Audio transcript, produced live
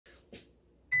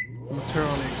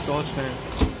exhaust fan.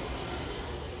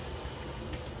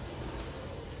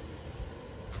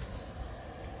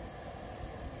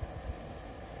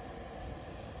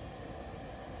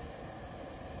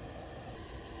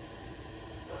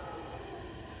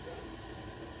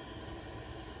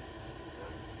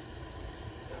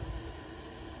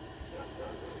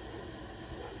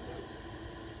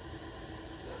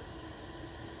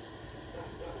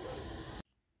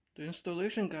 The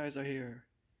installation guys are here.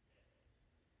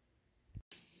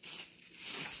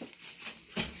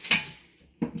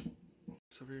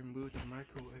 So we removed the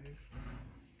microwave.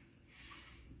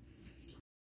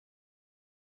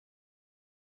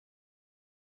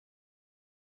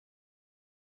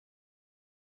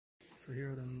 So here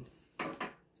are the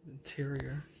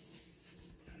interior.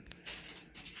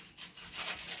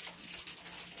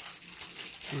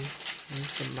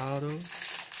 Here's the model,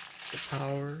 the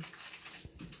power.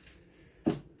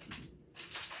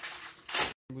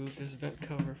 Remove this vent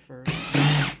cover first.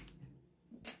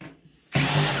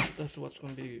 That's what's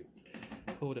going to be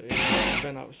pulled in the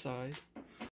vent outside.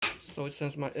 So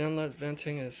since my inlet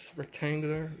venting is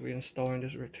rectangular, we're installing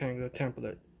this rectangular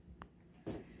template.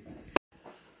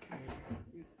 Okay,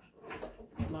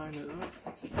 line it up,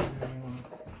 and we're going to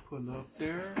put it up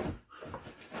there.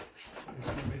 It's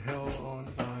going to be held on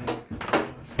by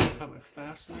some type of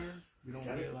fastener. We don't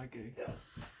need like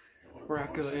a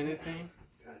bracket or anything.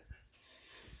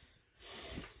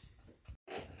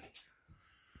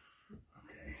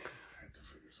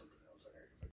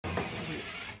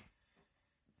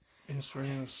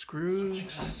 Inserting screws.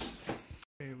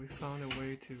 Okay, we found a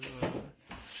way to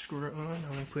screw it on.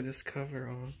 I'm gonna put this cover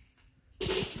on.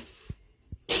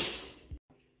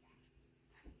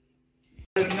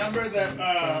 The number that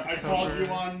I called you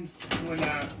on when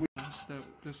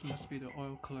this must be the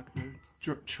oil collector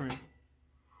drip tray.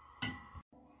 I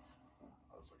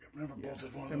was like, I've never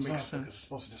bolted one of those off because it's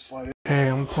supposed to just slide in. Okay,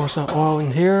 I'm gonna pour some oil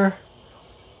in here.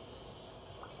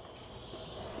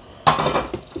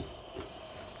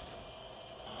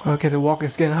 Okay, the wok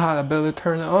is getting hot. I better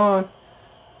turn it on.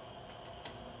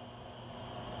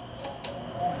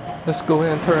 Let's go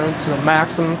ahead and turn it to the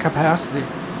maximum capacity.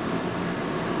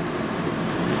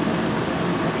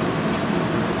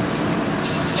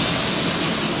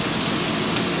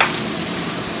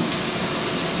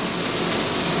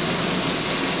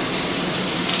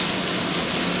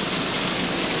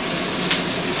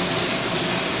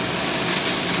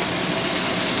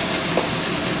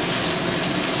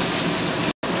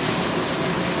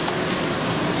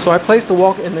 So I placed the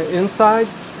wok in the inside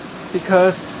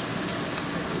because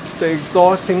the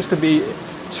exhaust seems to be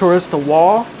towards the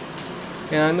wall,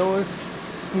 and I notice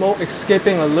smoke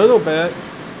escaping a little bit,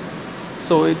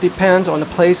 so it depends on the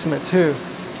placement too.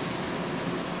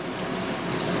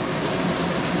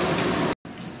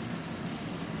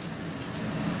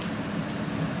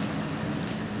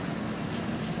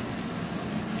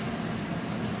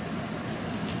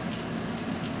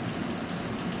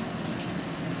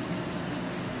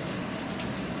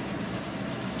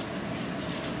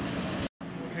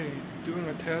 Doing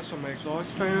a test on my exhaust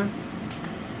fan.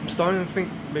 I'm starting to think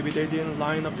maybe they didn't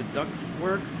line up the duct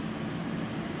work.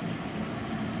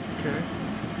 Okay,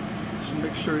 so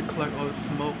make sure you collect all the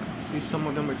smoke. See some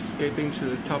of them escaping to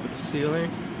the top of the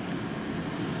ceiling.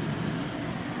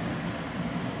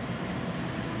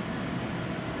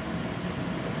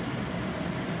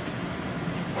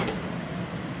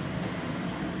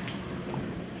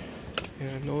 And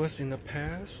I noticed in the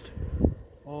past,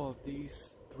 all of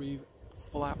these three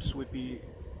flaps would be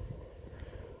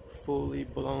fully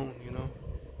blown, you know.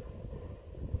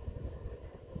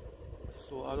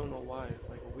 So I don't know why it's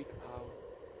like a weak power.